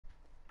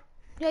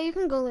Yeah, you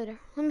can go later.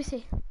 Let me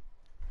see.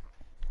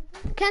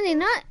 Kenzie,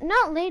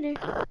 not later.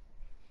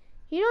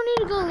 You don't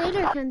need to go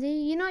later, Kenzie.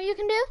 You know what you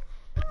can do?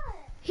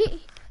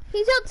 He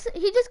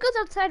just goes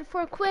outside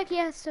for a quick. He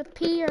has to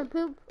pee or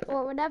poop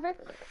or whatever,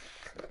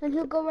 then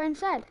he'll go right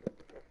inside.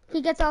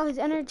 He gets all his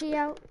energy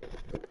out.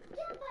 Yeah,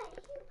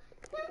 but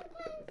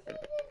sometimes he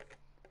just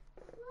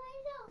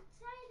flies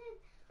outside and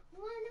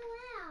run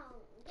around.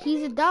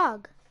 He's a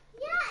dog.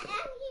 Yeah,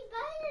 and he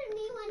bited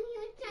me when he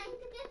was trying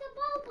to get the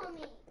ball for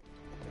me.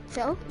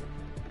 So?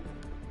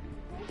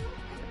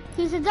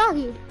 He's a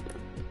doggy.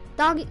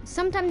 Doggy.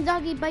 Sometimes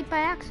doggy bite by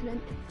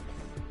accident.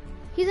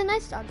 He's a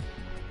nice dog.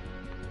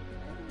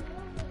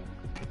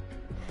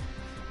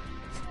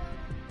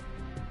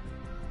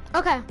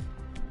 Okay.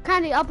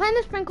 Candy, I'll plan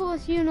the sprinkle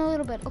with you in a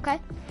little bit, okay?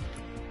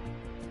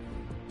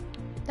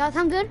 Does that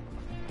sound good?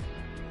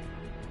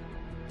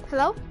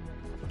 Hello?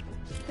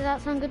 Does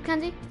that sound good,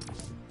 Kenzie?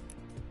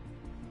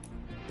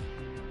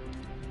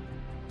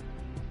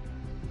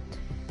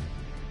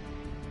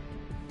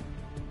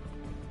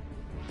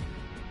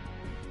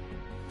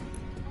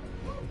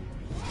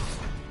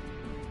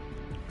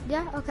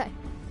 Yeah, okay.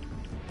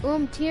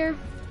 Tier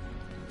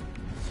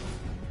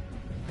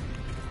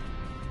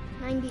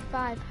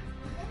 95.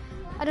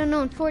 I don't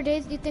know, in 4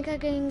 days, do you think I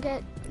can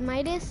get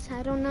Midas?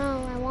 I don't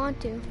know, I want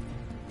to.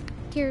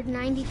 Tier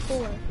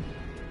 94.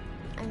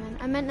 I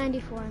meant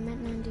 94, I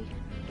meant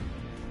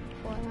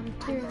 94. I'm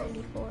tier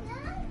 94.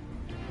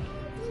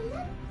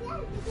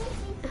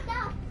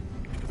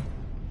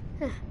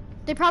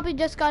 They probably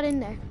just got in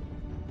there.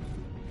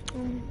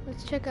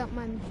 Let's check out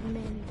my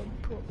man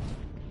pool.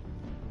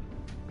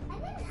 I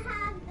didn't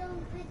have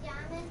those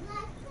pajamas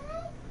last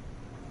night.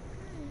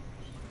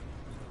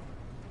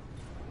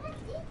 What's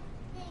these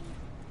things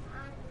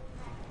on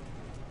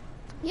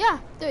the Yeah,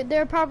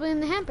 they're probably in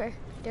the hamper.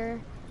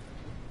 They're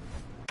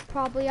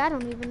probably, I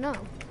don't even know.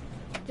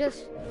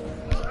 Just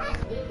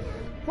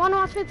wanna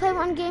watch me play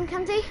one game,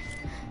 Kenzie?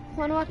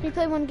 Wanna watch me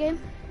play one game?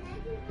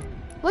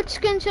 Which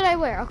skin should I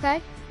wear, okay?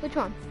 Which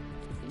one?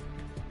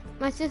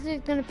 My sister's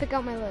gonna pick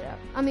out my loadout.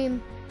 I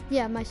mean,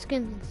 yeah, my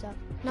skins and stuff.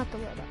 Not the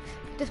loadout.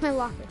 Just my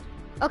locker.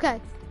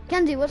 Okay,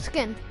 Kenzie, what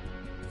skin?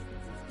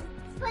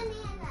 banana?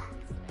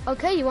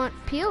 Okay, you want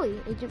Peely,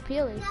 Agent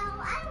Peely. No,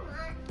 I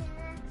want it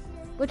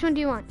actually. Which one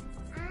do you want?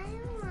 I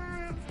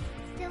want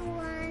the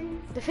one.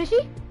 The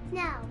fishy?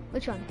 No,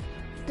 Which one?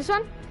 This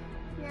one?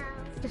 no,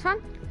 This one?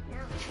 no,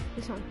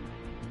 This one?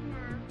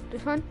 no,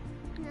 This one?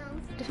 no,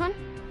 This one?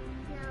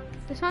 no,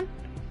 This one?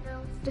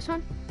 no, This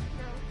one?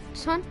 no.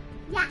 This one?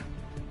 Yeah,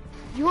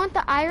 You want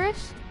the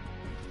iris?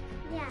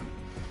 yeah,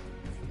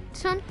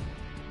 This one? no,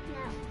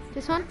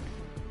 This one?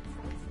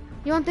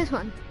 You want this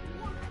one?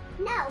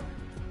 no.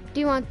 Do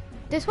you want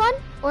this one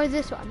or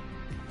this one?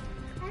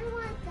 I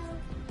want those.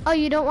 Oh,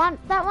 you don't want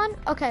that one?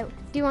 Okay,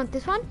 do you want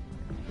this one?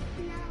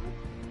 No,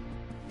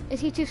 Is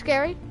he too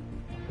scary?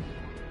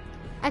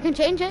 I can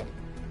change it.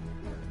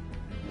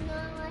 no,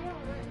 I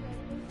don't want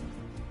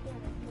those.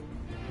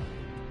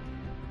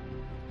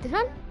 This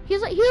one? He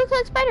looks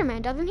like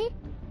Spider-Man, doesn't he? Yeah,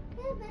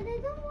 but I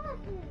don't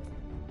want him.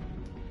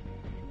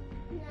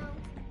 No,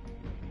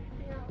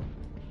 no,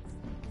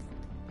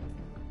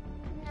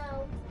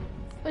 no,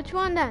 Which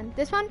one then?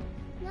 This one?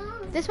 no,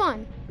 This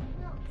one?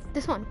 no.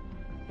 This one?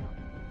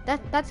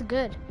 That's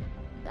good.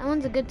 That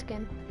one's a good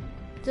skin.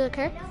 Does it I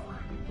occur? don't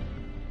want.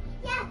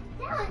 Yeah,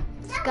 that one.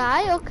 That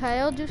Sky? Okay,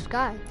 I'll do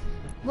Sky.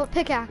 What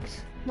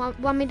pickaxe?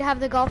 Want me to have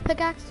the golf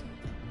pickaxe? one.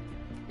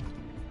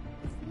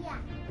 Yeah.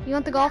 You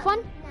want the golf one?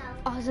 No.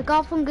 Oh, the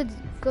golf one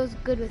goes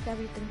good with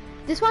everything.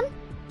 This one? No.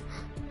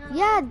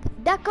 Yeah,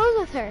 that goes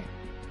with her.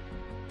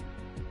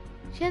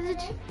 She has But a... I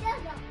still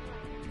don't want.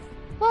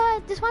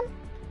 What? This one?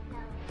 No.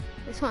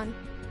 This one.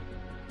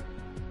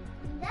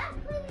 That's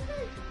pretty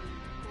good.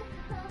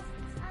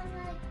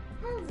 I'm like,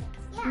 helmet.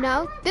 Yeah, I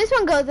No, want this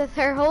one goes with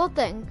her whole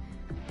thing.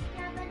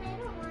 Yeah, but I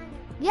don't want it.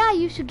 Yeah,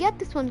 you should get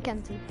this one,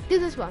 Kenzie. Do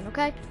this one,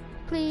 okay?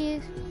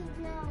 Please. Please,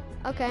 no.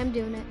 Okay, I'm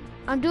doing it.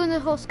 I'm doing the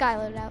whole sky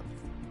loadout.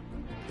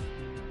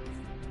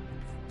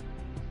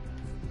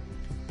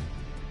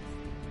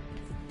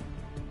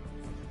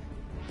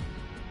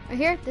 Right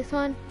here, this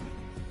one.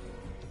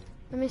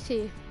 Let me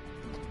see.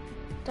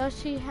 Does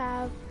she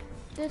have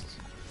this?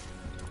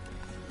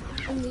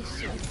 Let me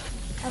see. I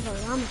have a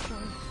llama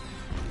one.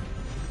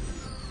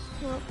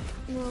 Nope,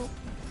 nope,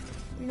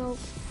 nope.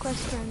 Quest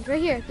friends.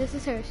 Right here, this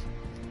is hers.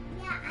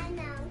 Yeah, I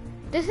know.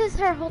 This is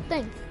her whole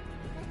thing.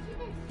 But she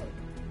doesn't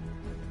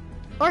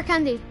sleep. Or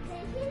Candy. But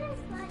she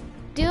doesn't like.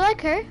 Do you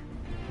like her?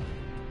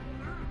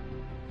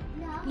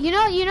 Yeah.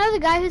 No. You know the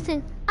guy who's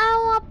saying,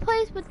 I want to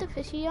place with the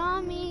fishy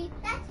on me.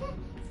 That's it.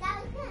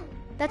 That was him.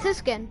 That's his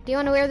skin. Do you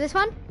want to wear this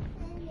one?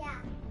 And yeah.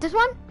 This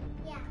one?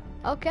 Yeah.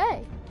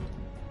 Okay.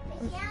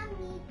 Fishy on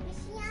me.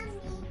 Fishy on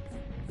me.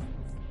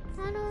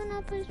 I don't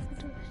want to place with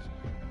the fishy.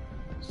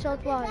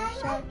 Salt water. I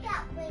Salt. like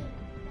that way.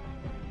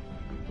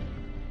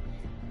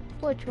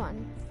 Which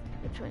one?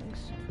 Which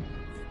wings?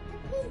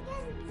 The pink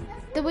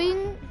and The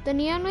wing? The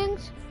neon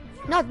wings?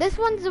 No, this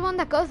one's the one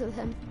that goes with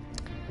him.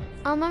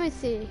 Let me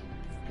see.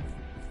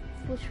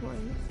 Which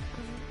one?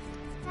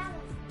 That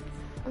one.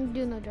 I'm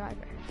doing the driver.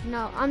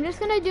 No, I'm just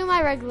gonna do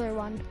my regular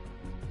one.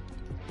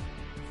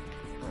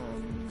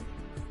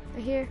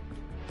 Right here.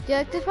 Do you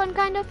like this one,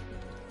 kind of?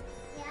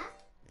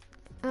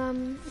 Yeah.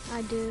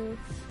 I do.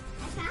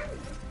 I found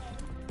this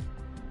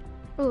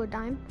game. Ooh, a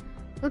dime.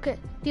 Look at.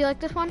 Do you like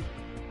this one?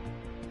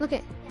 Look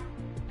at.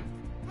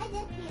 I did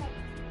feel.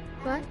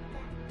 What?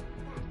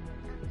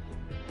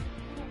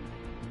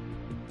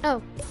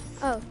 Oh,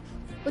 oh.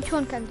 Which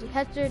one, Kenzie?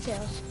 Heads or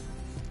tails?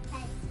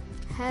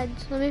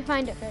 Heads. Let me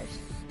find it first.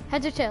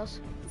 Heads or tails?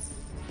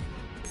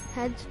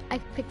 Heads. I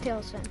picked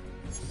tails then.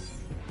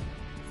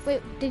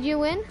 Wait, did you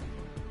win?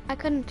 I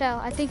couldn't tell.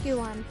 I think you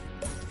won.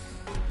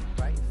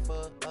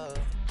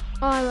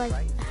 Oh, I like.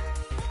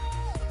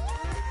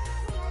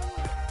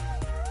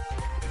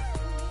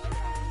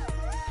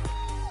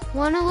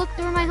 Wanna look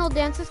through my whole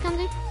dances,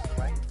 Kenzie?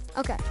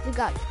 Okay, you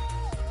got it.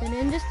 The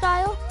ninja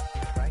style.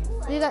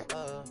 You got.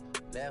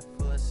 Left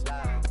foot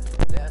slide,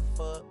 left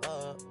foot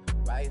up,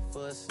 right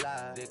foot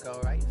slide. They go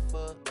right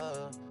foot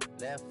up,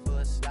 left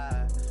foot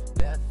slide,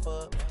 left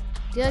foot.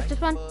 Do you like this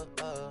one?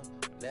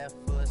 Left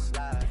foot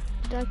slide.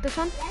 Do you like this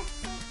one?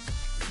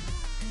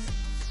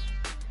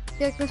 Do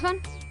you like this one?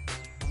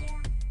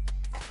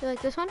 Do you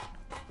like this one?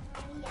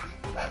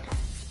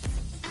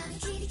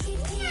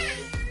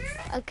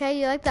 Okay,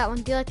 you like that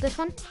one. Do you like this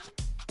one?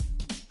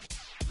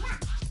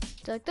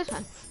 Do you like this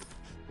one?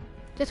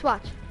 Just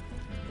watch.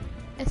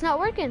 It's not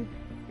working.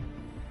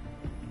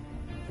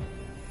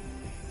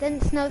 Then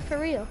it's not for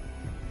real.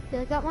 Do you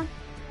like that one?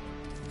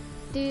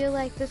 Do you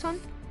like this one?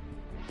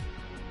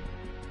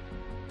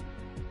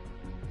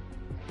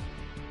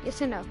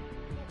 Yes or no?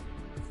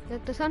 You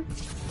like this one?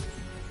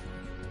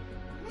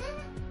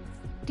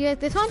 Do you like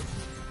this one?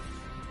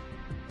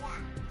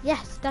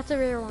 Yes, that's a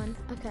rare one.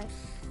 Okay.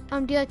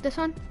 Do you like this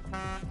one?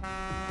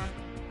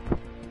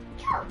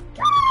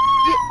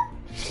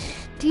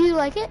 Do you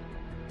like it?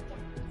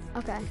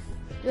 Okay. Do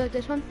you like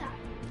this one?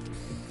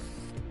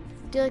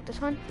 Do you like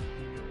this one?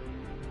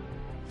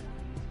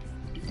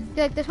 Do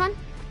you like this one?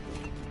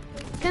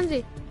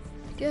 Kenzie,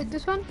 do you like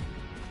this one?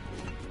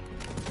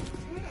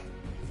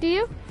 Do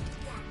you?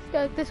 Do you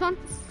like this one?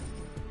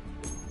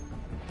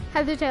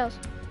 Heads or tails?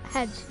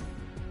 Heads.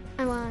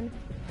 I won.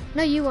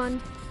 No, you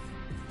won.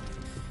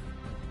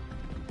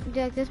 Do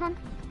you like this one?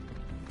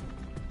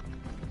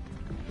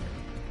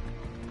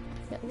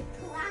 Do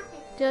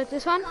you like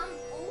this one?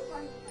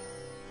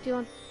 Do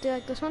you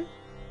like this one?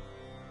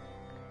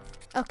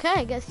 Okay,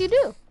 I guess you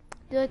do.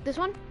 Do you like this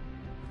one?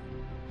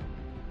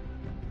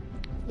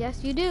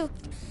 Yes, you do.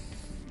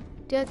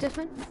 Do you like this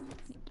one?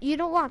 You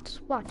don't watch.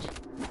 Watch. Do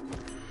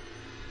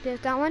you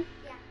like that one?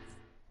 Yeah.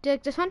 Do you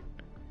like this one?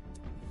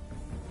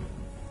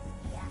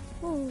 Yeah.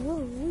 Woo,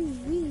 woo, wee,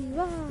 wee,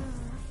 wah.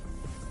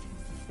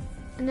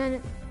 And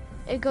then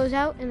it goes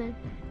out and then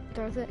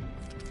throws it.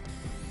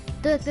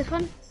 Do you like this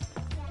one?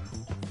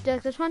 Do you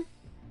like this one?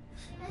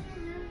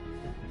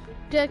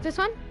 Do you like this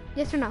one?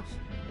 Yes or no?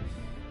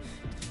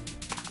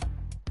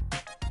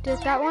 Do you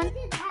like that one?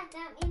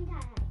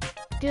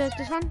 Do you like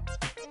this one?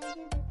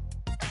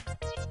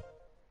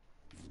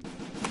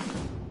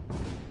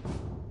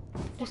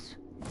 Just,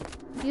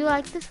 you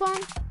like this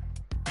one?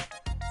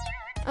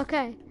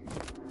 Okay.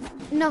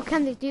 No,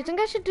 Kenzie, do you think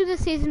I should do the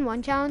season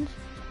 1 challenge?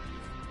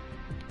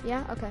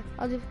 Yeah? Okay,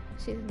 I'll do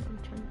season 1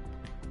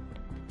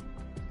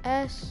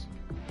 challenge.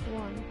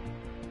 S1.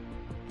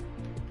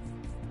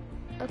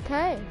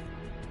 Okay.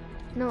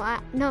 No,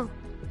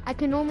 I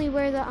can only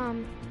wear the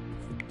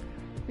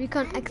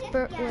Recon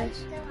Expert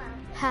with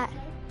hat.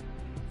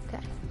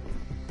 Okay.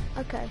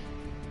 Okay.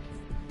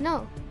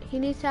 No, he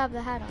needs to have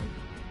the hat on.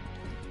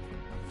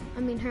 I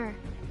mean her.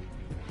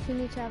 She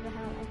needs to have the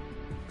hat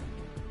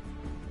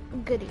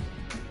on. Goody.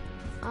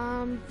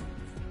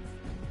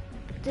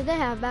 Did they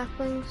have back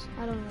blings?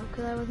 I don't know,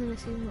 because I wasn't in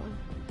season 1.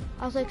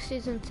 I was like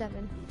season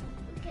 7.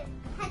 Okay.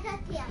 Heads or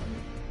tails?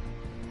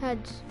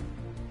 Heads.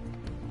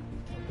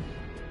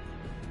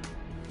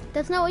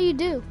 That's not what you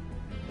do.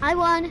 I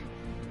won.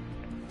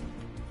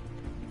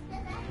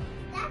 That's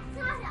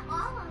not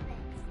all of it.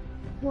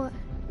 What?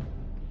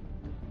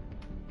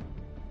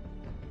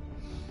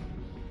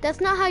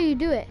 That's not how you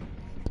do it.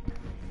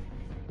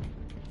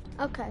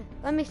 Okay,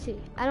 let me see.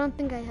 I don't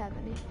think I have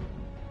any.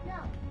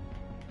 No.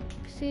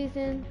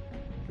 Season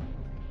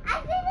I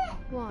did it.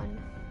 1.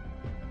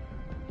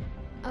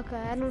 Okay,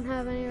 I don't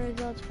have any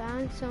results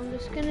found, so I'm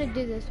just gonna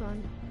do this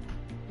one.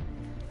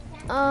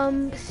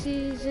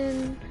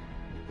 Season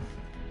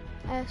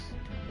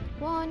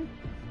S1.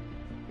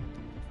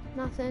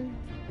 Nothing.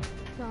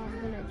 So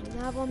I'm gonna do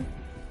that one.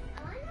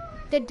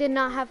 They did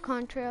not have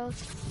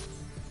contrails.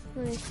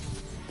 Let me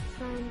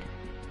find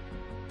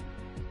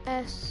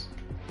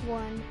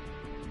S1.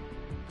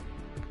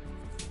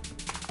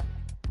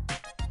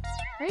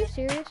 Are you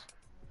serious?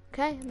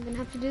 Okay, I'm gonna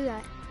have to do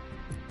that.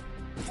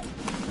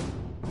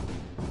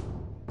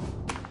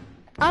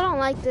 I don't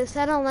like this.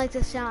 I don't like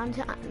this challenge.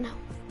 No.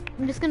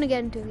 I'm just gonna get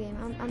into a game.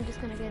 I'm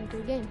just gonna get into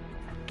a game.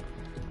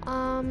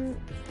 I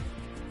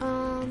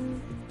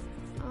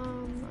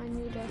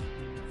need a...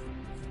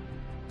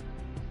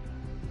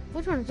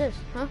 Which one is this,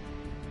 huh?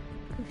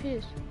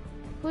 Confused.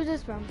 Who's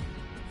this from?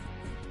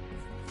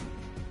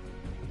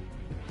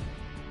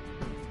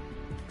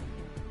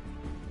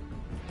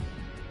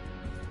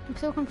 I'm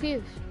so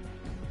confused.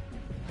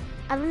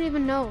 I don't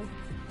even know.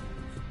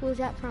 Who's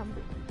that from?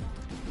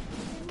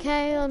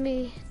 Okay, let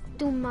me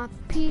do my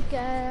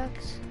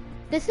pickaxe.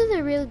 This is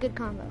a really good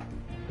combo.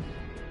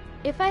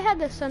 If I had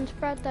the sun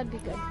sprout, that'd be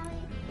good.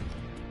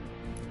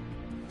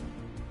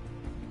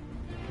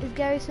 Is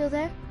Gary still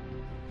there?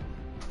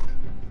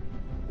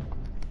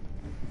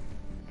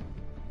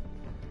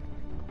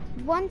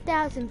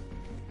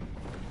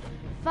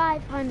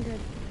 $1,500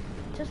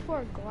 just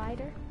for a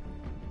glider.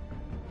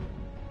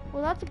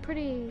 Well, that's a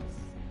pretty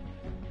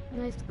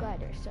nice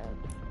glider. So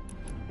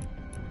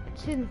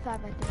season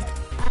 5, I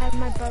think. I have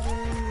my brother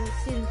in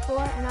season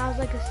 4, and I was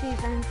like a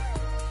season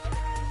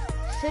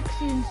 6,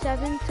 season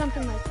 7,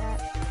 something like that.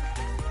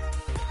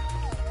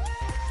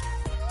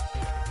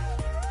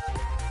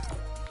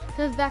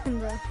 So it was back in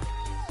the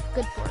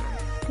good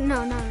Fortnite.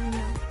 No,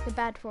 the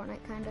bad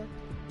Fortnite, kind of.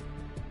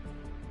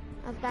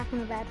 I was back in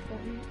the bad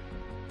Fortnite.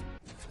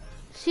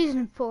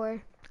 Season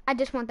 4. I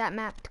just want that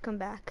map to come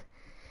back.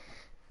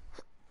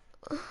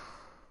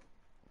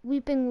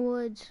 Weeping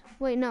Woods.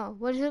 Wait, no.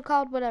 What is it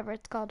called? Whatever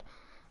it's called.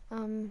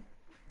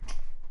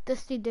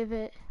 Dusty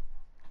Divot.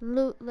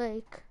 Loot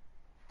Lake.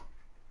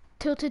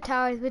 Tilted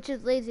Towers, which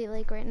is Lazy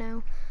Lake right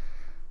now.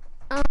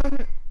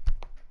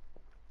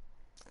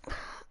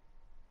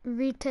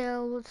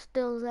 Retail was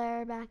still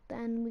there back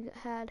then. We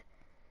had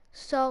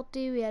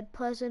Salty, we had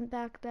Pleasant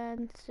back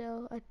then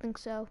still. I think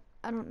so.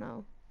 I don't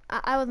know.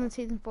 I was in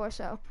season 4,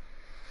 so.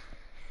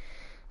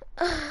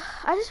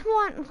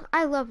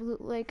 I love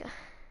Loot Lake.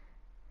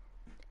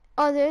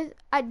 Oh,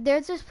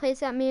 there's this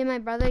place that me and my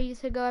brother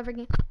used to go every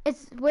game.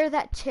 It's where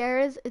that chair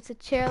is. It's a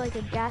chair, like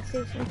a gas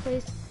station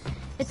place.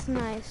 It's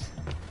nice.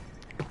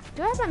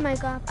 Do I have my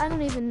mic off? I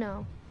don't even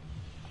know.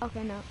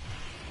 Okay, no.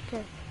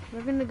 Okay,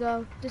 we're gonna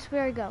go. This is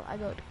where I go. I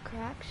go to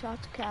Crack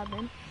Shots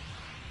Cabin.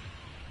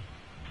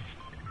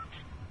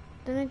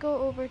 Then I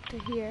go over to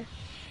here.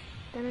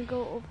 Then I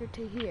go over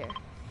to here.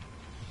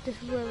 This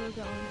is where we're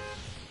going.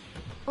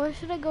 Or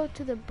should I go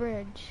to the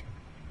bridge?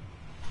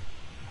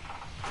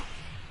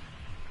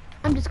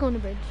 I'm just going to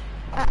bridge.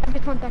 I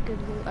just want that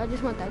good loot. I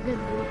just want that good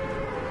loot.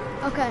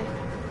 Okay,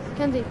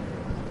 Kenzie.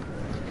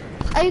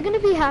 Are you gonna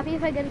be happy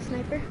if I get a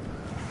sniper?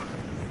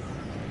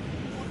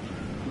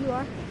 You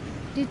are?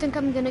 Do you think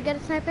I'm gonna get a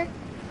sniper?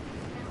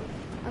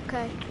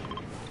 Okay.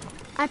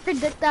 I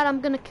predict that I'm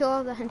gonna kill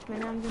all the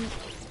henchmen.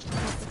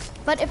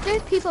 But if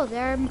there's people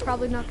there, I'm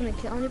probably not gonna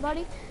kill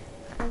anybody.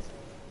 Cause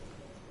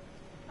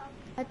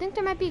I think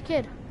there might be a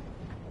kid.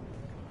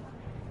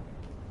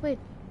 Wait,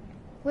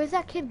 where's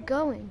that kid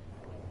going?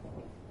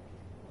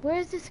 Where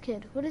is this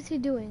kid? What is he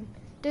doing?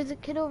 There's a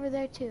kid over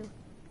there too.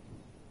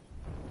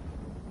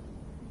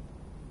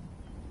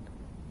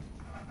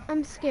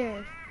 I'm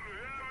scared.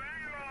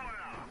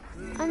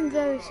 I'm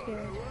very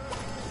scared.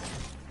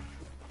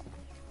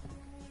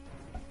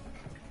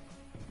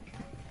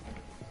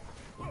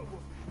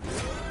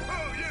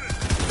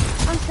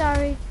 I'm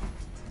sorry.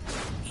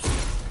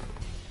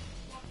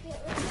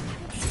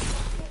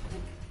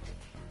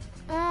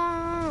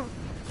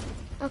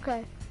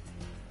 Okay.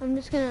 I'm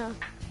just gonna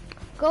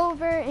go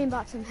over,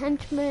 aimbot some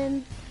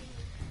henchmen.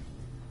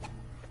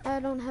 I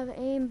don't have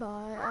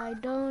aimbot. I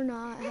do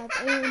not have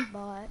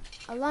aimbot.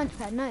 A launch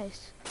pad,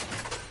 nice.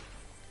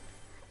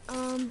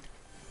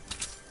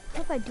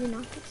 Hope I do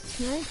not get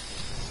sniped.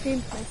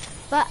 Stream sniped.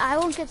 But I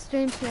won't get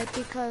stream sniped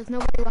because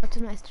nobody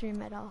watches my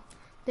stream at all.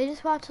 They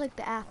just watch like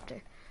the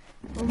after.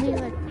 Only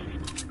like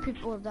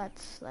people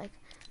that's like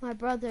my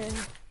brother.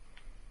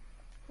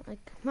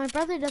 Like my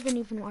brother doesn't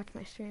even watch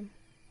my stream.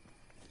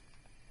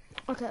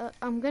 Okay,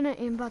 I'm gonna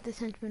aimbot this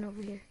henchman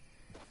over here.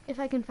 If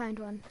I can find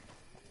one.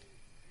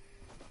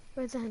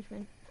 Where's the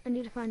henchman? I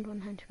need to find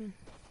one henchman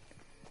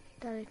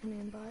that I can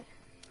aimbot.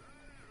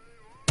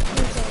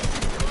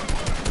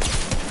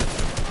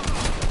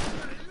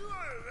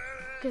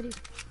 Goody.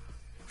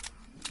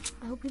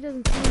 I hope he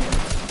doesn't see me.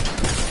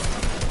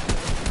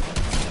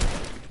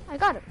 I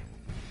got him.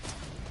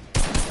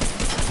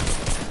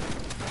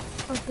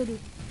 Oh, goody.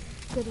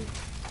 Goody.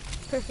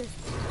 Perfect.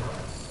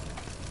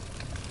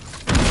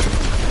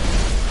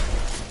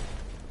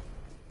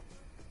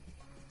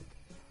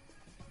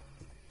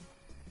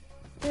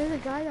 There's a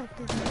guy that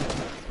did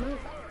smoke.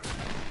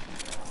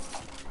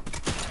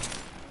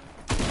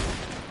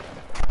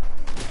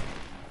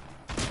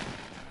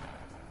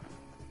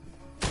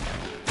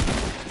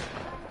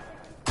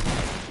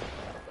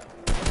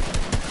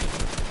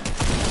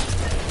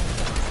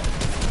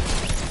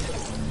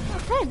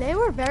 Okay, they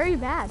were very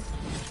bad.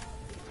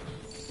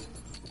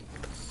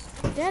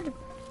 They had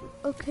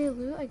okay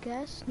loot, I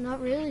guess.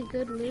 Not really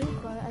good loot,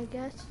 but I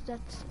guess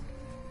that's...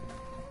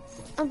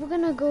 I'm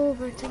gonna go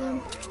over to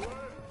them.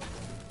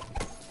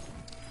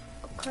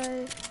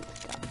 Okay,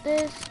 drop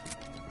this.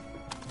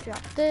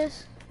 Drop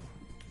this.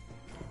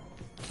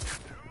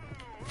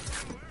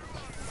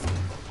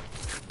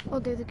 Oh,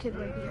 there's a kid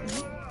right behind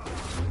me.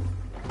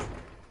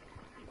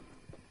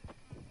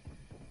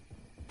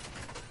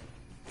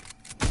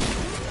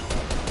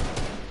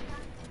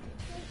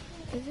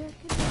 Is there a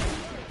kid?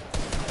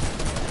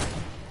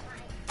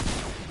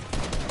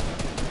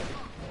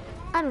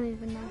 I don't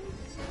even know.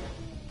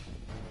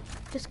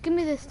 Just give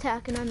me this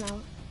tack and I'm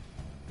out.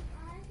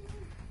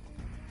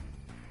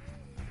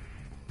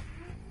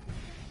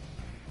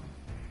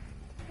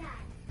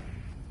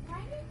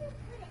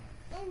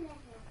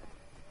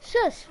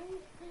 Shush!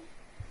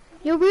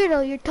 You're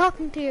weirdo. You're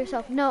talking to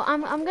yourself. No,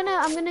 I'm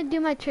gonna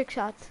do my trick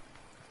shots.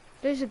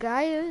 There's a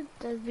guy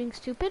that's being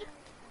stupid.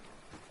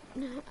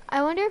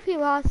 I wonder if he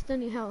lost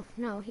any health.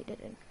 No, he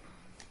didn't.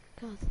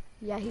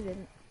 Yeah, he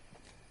didn't.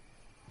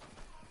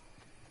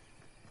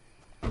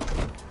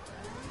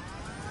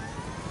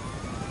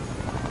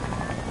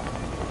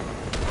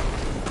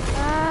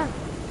 Ah!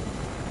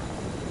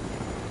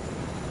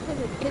 There's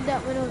a kid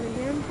that went over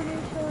here, I'm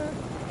pretty sure.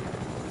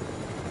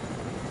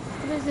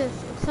 What is this?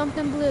 It's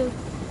something blue.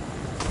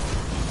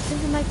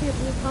 This might be a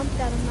blue pump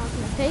that I'm not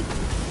gonna take.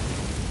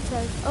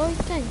 Because always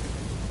think.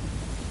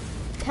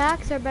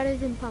 Tacks are better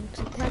than pumps.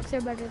 Tacks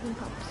are better than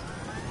pumps.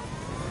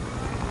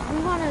 We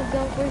wanna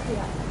go, where's he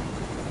at?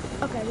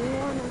 Okay, we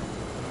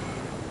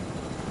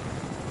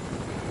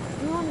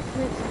wanna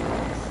snake some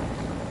tacks.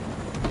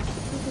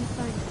 We can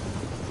find it.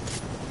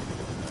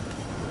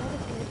 That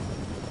is good.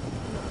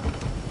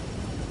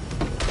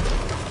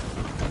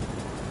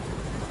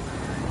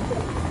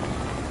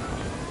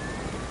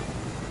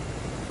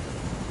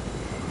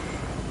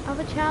 I have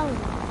a challenge.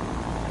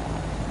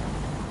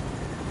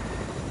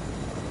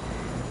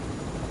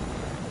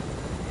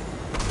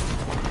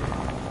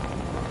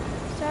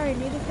 Sorry,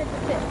 need to fit the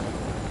pit.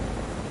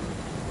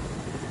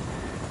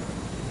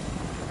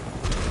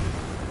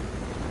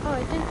 Oh,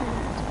 I didn't know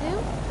what to do.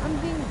 I'm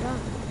being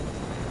dumb.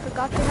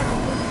 Forgot to have a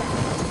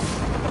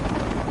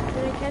boost.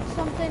 Did I catch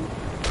something?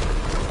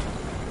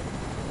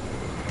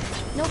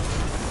 Nope.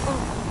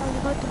 Oh, I was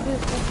about to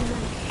boost. That's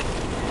nice.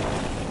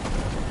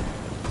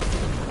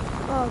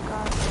 Oh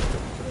god.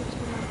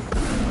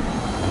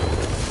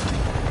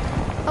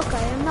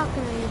 Okay, I'm not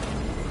gonna even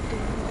do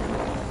anything.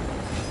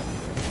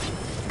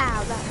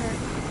 Ow, that hurt.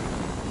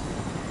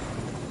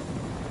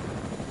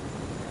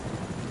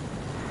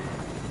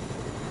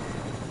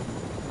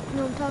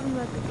 No, I'm talking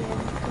about the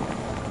game.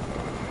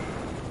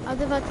 I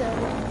was about to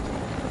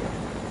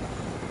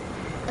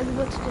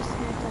just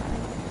snipe that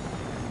thing.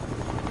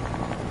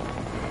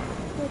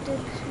 Wait, did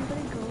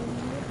somebody go in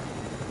here?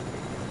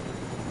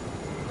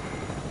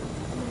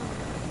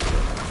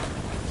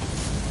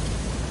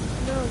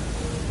 No, I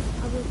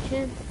have a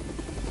chance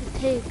to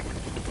take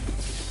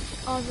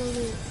all the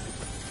loot.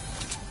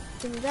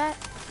 Give me that.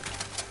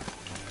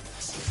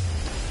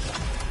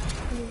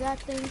 Give me that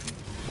thing.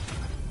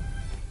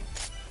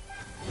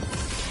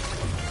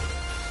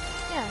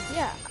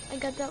 Yeah, I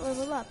got that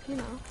level up, you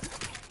know.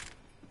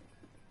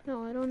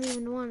 No, I don't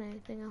even want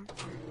anything else.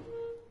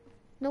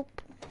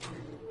 Nope.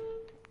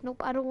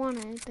 Nope, I don't want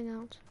anything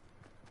else.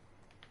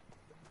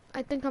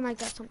 I think I might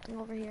get something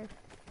over here.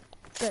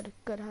 Good,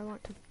 I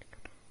want to.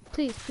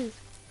 Please.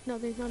 No,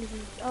 there's not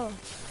even. Oh.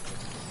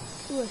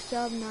 Ooh, a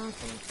sub,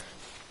 nothing.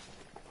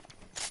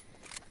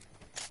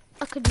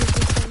 I could use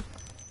this thing.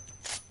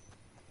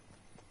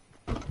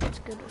 That's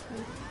good with me.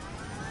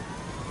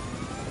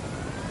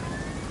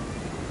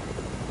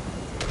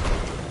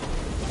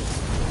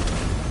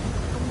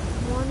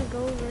 I want to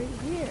go right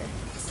here.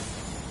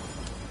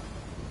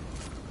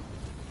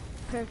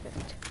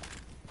 Perfect.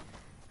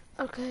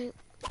 Okay,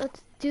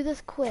 let's do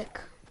this quick.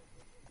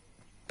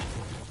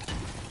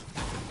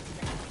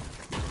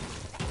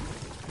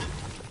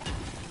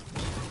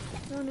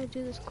 I want to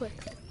do this quick.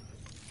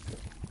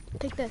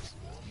 Take this.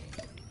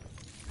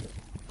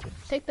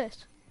 Take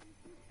this.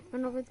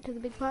 Run over to the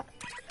big pot.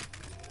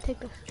 Take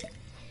this.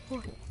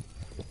 1,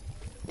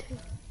 2.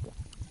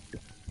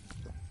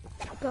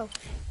 Go.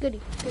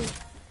 Goody.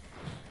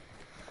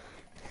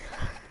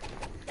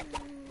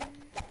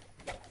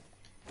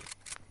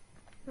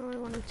 Now I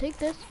want to take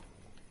this.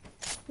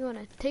 You want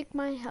to take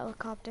my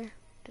helicopter.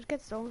 Just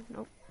get stolen.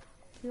 Nope.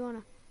 You want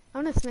to. I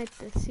want to snipe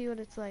this. See what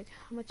it's like.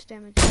 How much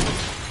damage.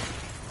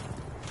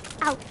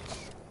 Ouch.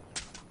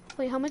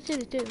 Wait, how much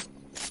did it do?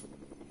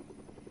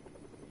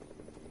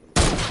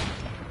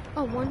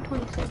 Oh,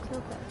 126.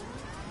 Okay.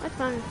 That's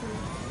fine with me.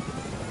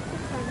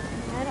 That's fine with me.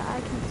 I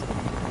can see.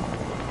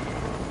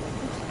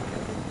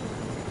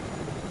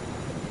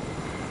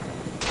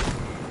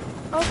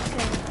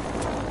 Okay.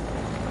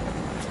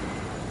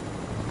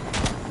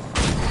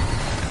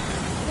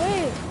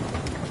 Wait.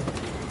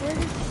 Where is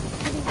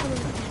this coming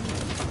from?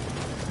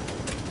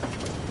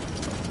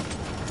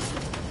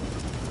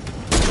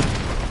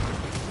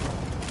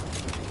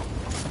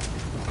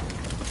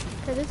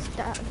 Okay, this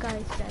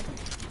guy's dead.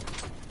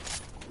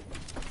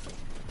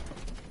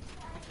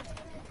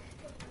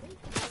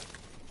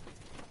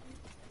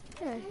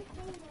 Okay.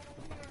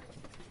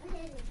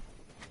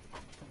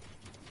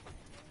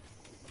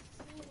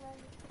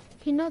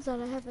 He knows that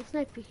I have a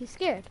sniper. He's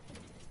scared.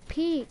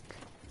 Peek.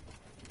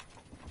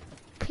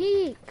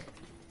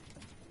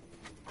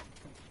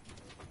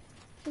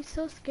 He's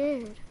so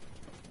scared.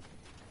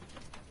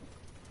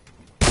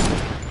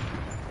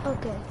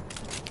 Okay.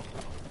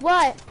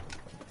 What?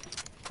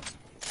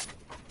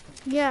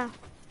 Yeah.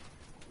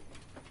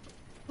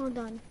 Hold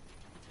on.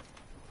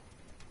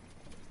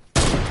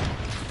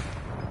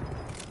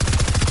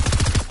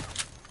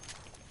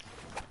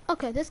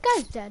 Okay, this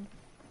guy's dead.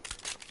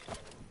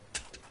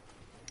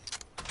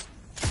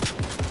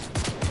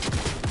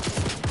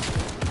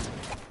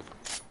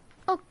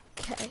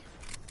 Okay.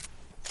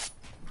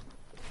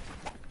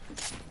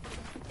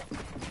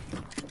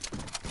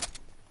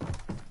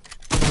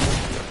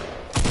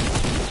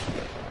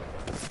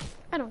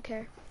 I don't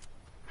care.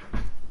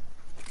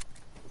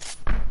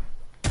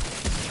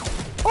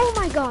 Oh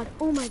my god,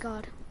 oh my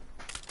god.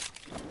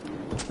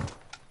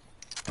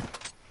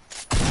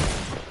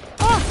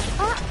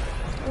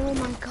 Oh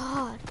my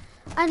god.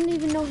 I didn't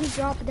even know he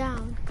dropped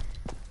down.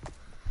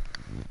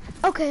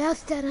 Okay, I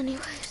was dead anyway,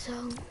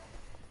 so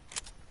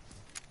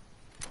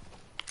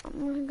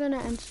I'm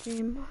gonna end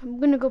stream. I'm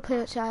gonna go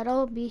play outside.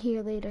 I'll be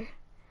here later.